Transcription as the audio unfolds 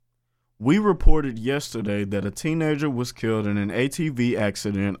We reported yesterday that a teenager was killed in an ATV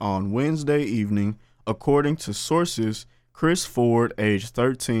accident on Wednesday evening. According to sources, Chris Ford, age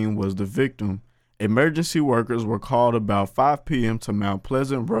 13, was the victim. Emergency workers were called about 5 p.m. to Mount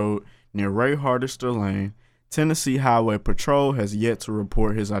Pleasant Road near Ray Hardister Lane. Tennessee Highway Patrol has yet to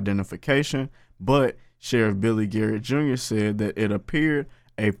report his identification, but Sheriff Billy Garrett Jr. said that it appeared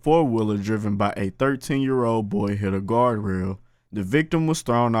a four-wheeler driven by a 13-year-old boy hit a guardrail. The victim was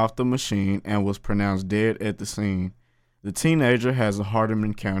thrown off the machine and was pronounced dead at the scene. The teenager has a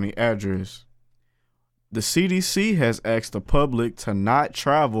Hardeman County address. The CDC has asked the public to not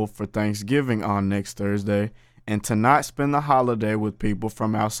travel for Thanksgiving on next Thursday and to not spend the holiday with people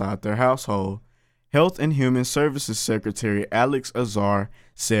from outside their household. Health and Human Services Secretary Alex Azar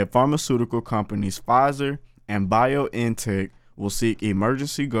said pharmaceutical companies Pfizer and BioNTech will seek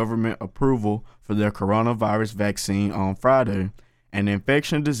emergency government approval for their coronavirus vaccine on Friday. An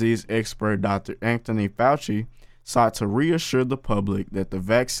infection disease expert, Dr. Anthony Fauci, sought to reassure the public that the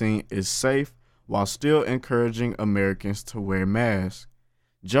vaccine is safe while still encouraging Americans to wear masks.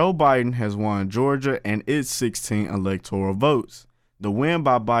 Joe Biden has won Georgia and its 16 electoral votes. The win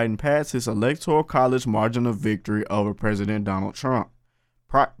by Biden passed his electoral college margin of victory over President Donald Trump.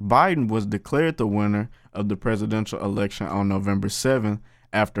 Biden was declared the winner of the presidential election on November 7th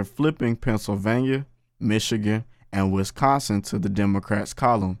after flipping Pennsylvania, Michigan, and Wisconsin to the Democrats'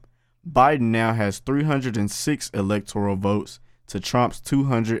 column. Biden now has 306 electoral votes to Trump's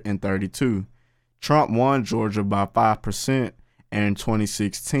 232. Trump won Georgia by 5% in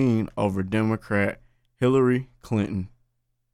 2016 over Democrat Hillary Clinton.